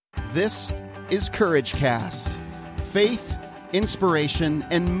This is Courage Cast. Faith, inspiration,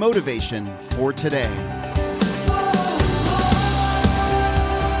 and motivation for today.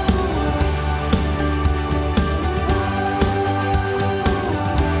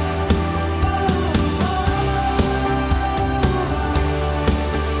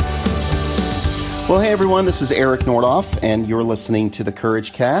 Well, hey everyone, this is Eric Nordoff, and you're listening to the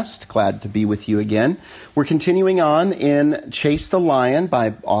Courage Cast. Glad to be with you again. We're continuing on in Chase the Lion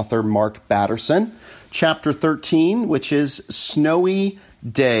by author Mark Batterson, chapter 13, which is Snowy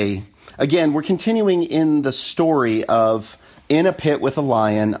Day. Again, we're continuing in the story of In a Pit with a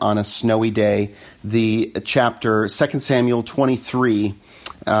Lion on a Snowy Day, the chapter 2 Samuel 23,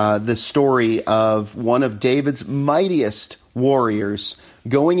 the story of one of David's mightiest warriors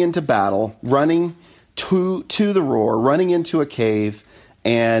going into battle, running to the roar, running into a cave,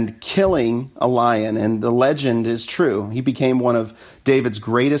 and killing a lion. And the legend is true. He became one of David's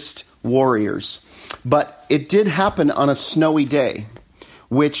greatest warriors. But it did happen on a snowy day,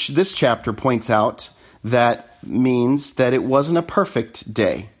 which this chapter points out that means that it wasn't a perfect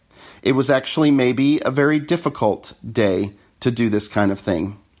day. It was actually maybe a very difficult day to do this kind of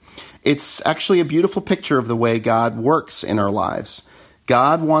thing. It's actually a beautiful picture of the way God works in our lives.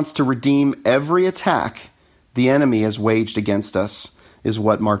 God wants to redeem every attack the enemy has waged against us, is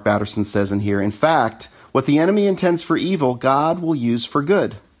what Mark Batterson says in here. In fact, what the enemy intends for evil, God will use for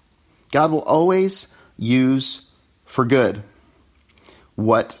good. God will always use for good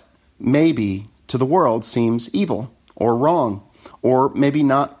what maybe to the world seems evil or wrong, or maybe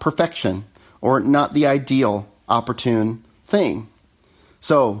not perfection, or not the ideal, opportune thing.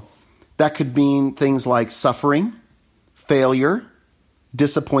 So that could mean things like suffering, failure,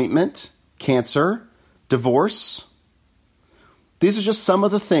 disappointment, cancer, divorce. These are just some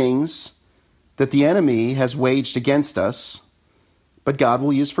of the things that the enemy has waged against us, but God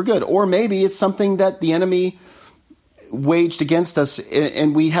will use for good. Or maybe it's something that the enemy waged against us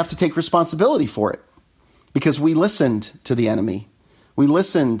and we have to take responsibility for it because we listened to the enemy. We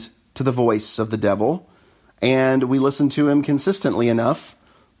listened to the voice of the devil, and we listened to him consistently enough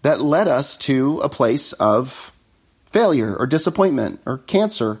that led us to a place of failure or disappointment or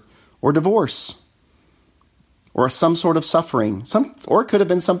cancer or divorce or some sort of suffering. Or it could have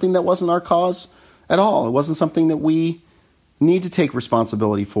been something that wasn't our cause at all. It wasn't something that we need to take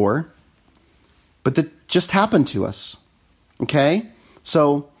responsibility for, but that just happened to us. Okay?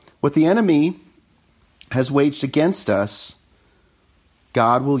 So what the enemy has waged against us,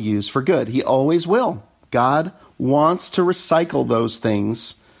 God will use for good. He always will. God wants to recycle those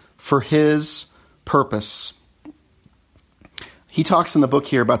things for his purpose. He talks in the book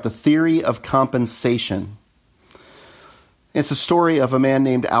here about the theory of compensation. It's a story of a man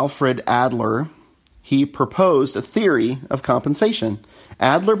named Alfred Adler. He proposed a theory of compensation.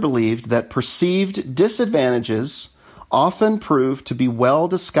 Adler believed that perceived disadvantages often prove to be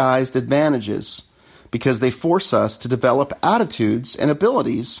well-disguised advantages because they force us to develop attitudes and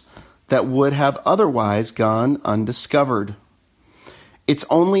abilities that would have otherwise gone undiscovered. It's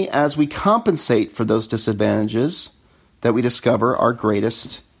only as we compensate for those disadvantages that we discover our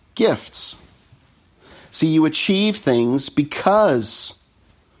greatest gifts. See, you achieve things because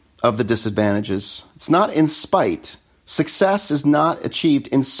of the disadvantages. It's not in spite. Success is not achieved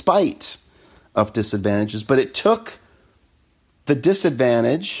in spite of disadvantages, but it took the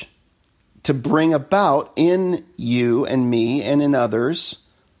disadvantage to bring about in you and me and in others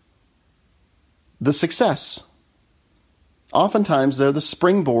the success. Oftentimes, they're the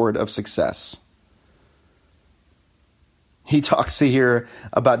springboard of success. He talks here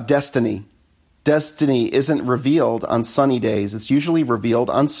about destiny. Destiny isn't revealed on sunny days. It's usually revealed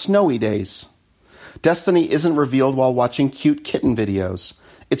on snowy days. Destiny isn't revealed while watching cute kitten videos.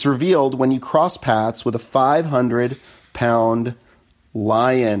 It's revealed when you cross paths with a 500-pound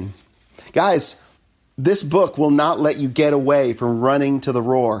lion. Guys, this book will not let you get away from running to the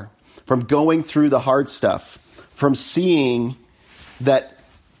roar, from going through the hard stuff, from seeing that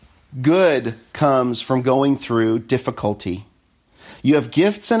good comes from going through difficulty. You have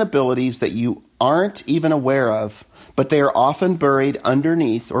gifts and abilities that you aren't even aware of, but they are often buried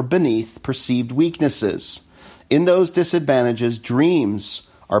underneath or beneath perceived weaknesses. In those disadvantages, dreams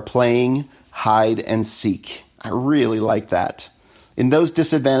are playing hide and seek. I really like that. In those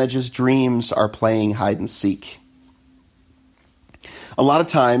disadvantages, dreams are playing hide and seek. A lot of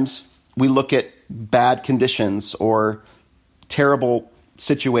times we look at bad conditions or terrible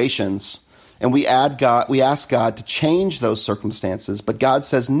situations, and we ask God to change those circumstances, but God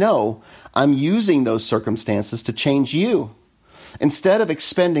says, no, I'm using those circumstances to change you. Instead of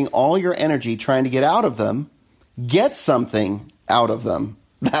expending all your energy trying to get out of them, get something out of them.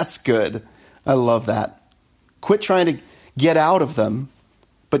 That's good. I love that. Quit trying to get out of them,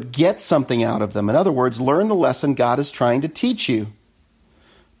 but get something out of them. In other words, learn the lesson God is trying to teach you.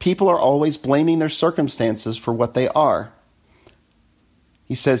 People are always blaming their circumstances for what they are.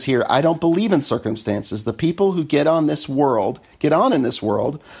 He says here, I don't believe in circumstances. The people who get on in this world,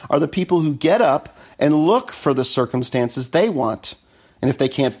 are the people who get up and look for the circumstances they want. And if they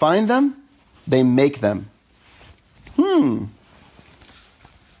can't find them, they make them.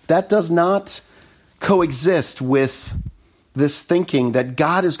 That does not coexist with this thinking that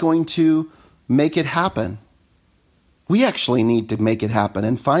God is going to make it happen. We actually need to make it happen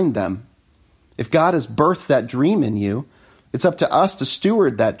and find them. If God has birthed that dream in you, it's up to us to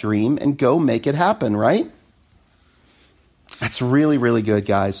steward that dream and go make it happen, right? That's really, really good,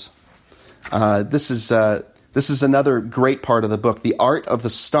 guys. This is another great part of the book, The Art of the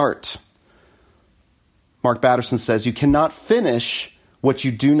Start. Mark Batterson says, you cannot finish what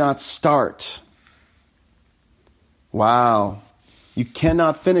you do not start. Wow. You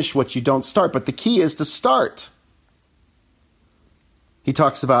cannot finish what you don't start, but the key is to start. He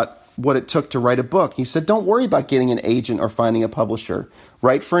talks about what it took to write a book. He said, don't worry about getting an agent or finding a publisher.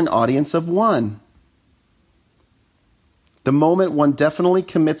 Write for an audience of one. The moment one definitely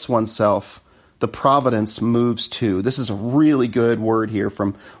commits oneself, the providence moves to. This is a really good word here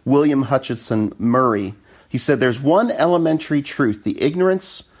from William Hutchinson Murray. He said, there's one elementary truth, the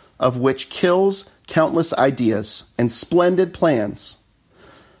ignorance of which kills countless ideas and splendid plans,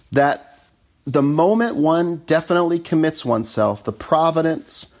 that the moment one definitely commits oneself, the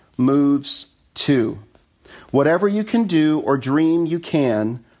providence moves to. Whatever you can do or dream you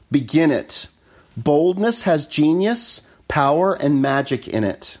can, begin it. Boldness has genius, power, and magic in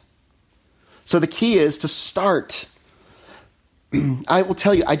it. So the key is to start. I will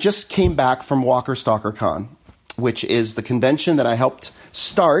tell you, I just came back from Walker Stalker Con, which is the convention that I helped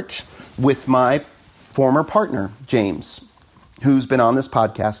start with my former partner, James, who's been on this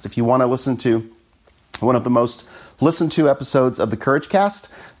podcast. If you want to listen to one of the most listened to episodes of the Courage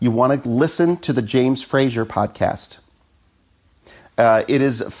Cast, you want to listen to the James Frazier podcast. It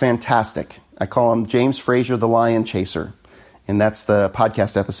is fantastic. I call him James Frazier, the Lion Chaser. And that's the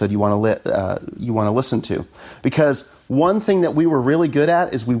podcast episode you want to listen to. Because one thing that we were really good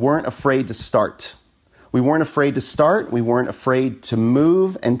at is we weren't afraid to start. We weren't afraid to start. We weren't afraid to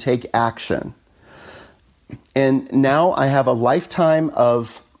move and take action. And now I have a lifetime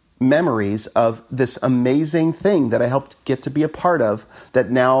of memories of this amazing thing that I helped get to be a part of that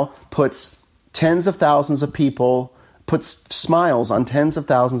now puts tens of thousands of people, puts smiles on tens of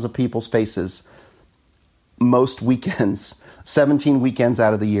thousands of people's faces most weekends. 17 weekends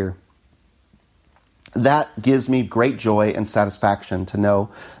out of the year. That gives me great joy and satisfaction to know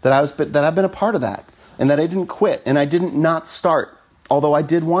that I've been a part of that and that I didn't quit and I didn't not start, although I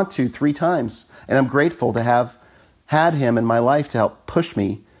did want to 3 times. And I'm grateful to have had him in my life to help push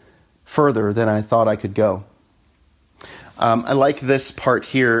me further than I thought I could go. I like this part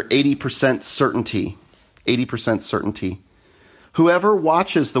here, 80% certainty. 80% certainty. Whoever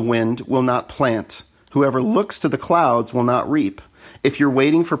watches the wind will not plant. Whoever looks to the clouds will not reap. If you're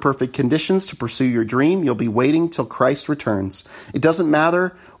waiting for perfect conditions to pursue your dream, you'll be waiting till Christ returns. It doesn't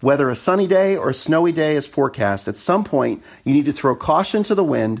matter whether a sunny day or a snowy day is forecast. At some point, you need to throw caution to the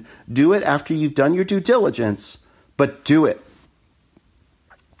wind. Do it after you've done your due diligence, but do it.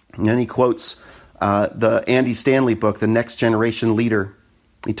 And then he quotes the Andy Stanley book, The Next Generation Leader.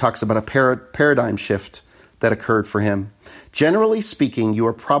 He talks about a paradigm shift that occurred for him. Generally speaking, you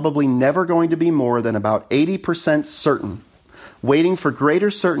are probably never going to be more than about 80% certain. Waiting for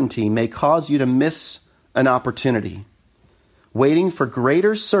greater certainty may cause you to miss an opportunity. Waiting for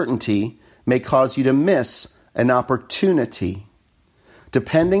greater certainty may cause you to miss an opportunity.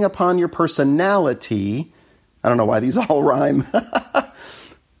 Depending upon your personality, I don't know why these all rhyme,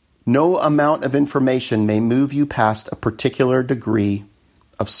 no amount of information may move you past a particular degree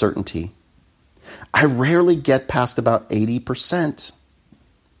of certainty. I rarely get past about 80%.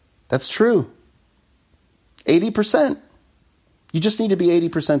 That's true. 80%. You just need to be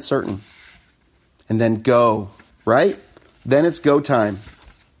 80% certain. And then go, right? Then it's go time.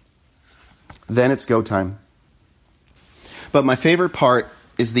 Then it's go time. But my favorite part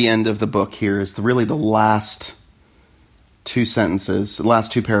is the end of the book here, is really the last 2 sentences, the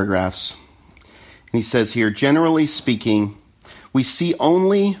last 2 paragraphs. And he says here, generally speaking, we see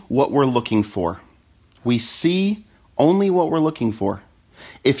only what we're looking for. We see only what we're looking for.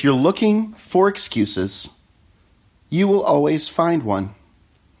 If you're looking for excuses, you will always find one.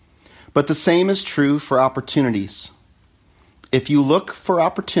 But the same is true for opportunities. If you look for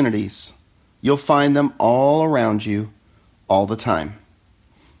opportunities, you'll find them all around you all the time.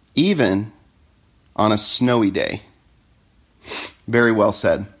 even on a snowy day. Very well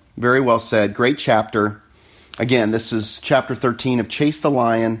said. Very well said. Great chapter. Again, this is chapter 13 of Chase the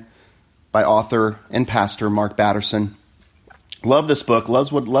Lion by author and pastor Mark Batterson. Love this book.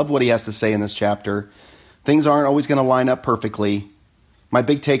 Love what he has to say in this chapter. Things aren't always going to line up perfectly. My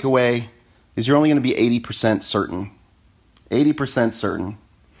big takeaway is you're only going to be 80% certain. 80% certain.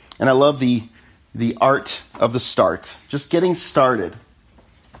 And I love the art of the start. Just getting started.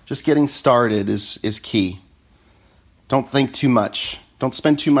 Just getting started is key. Don't think too much. Don't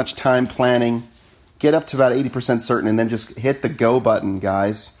spend too much time planning. Get up to about 80% certain and then just hit the go button,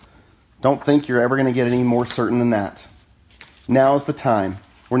 guys. Don't think you're ever going to get any more certain than that. Now's the time.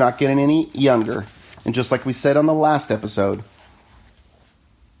 We're not getting any younger. And just like we said on the last episode,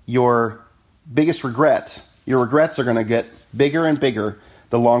 your regrets are going to get bigger and bigger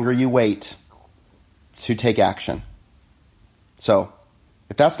the longer you wait to take action. So,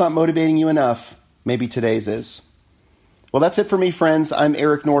 if that's not motivating you enough, maybe today's is. Well, that's it for me, friends. I'm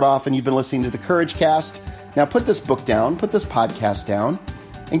Eric Nordoff, and you've been listening to the Courage Cast. Now put this book down, put this podcast down,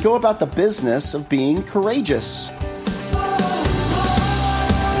 and go about the business of being courageous.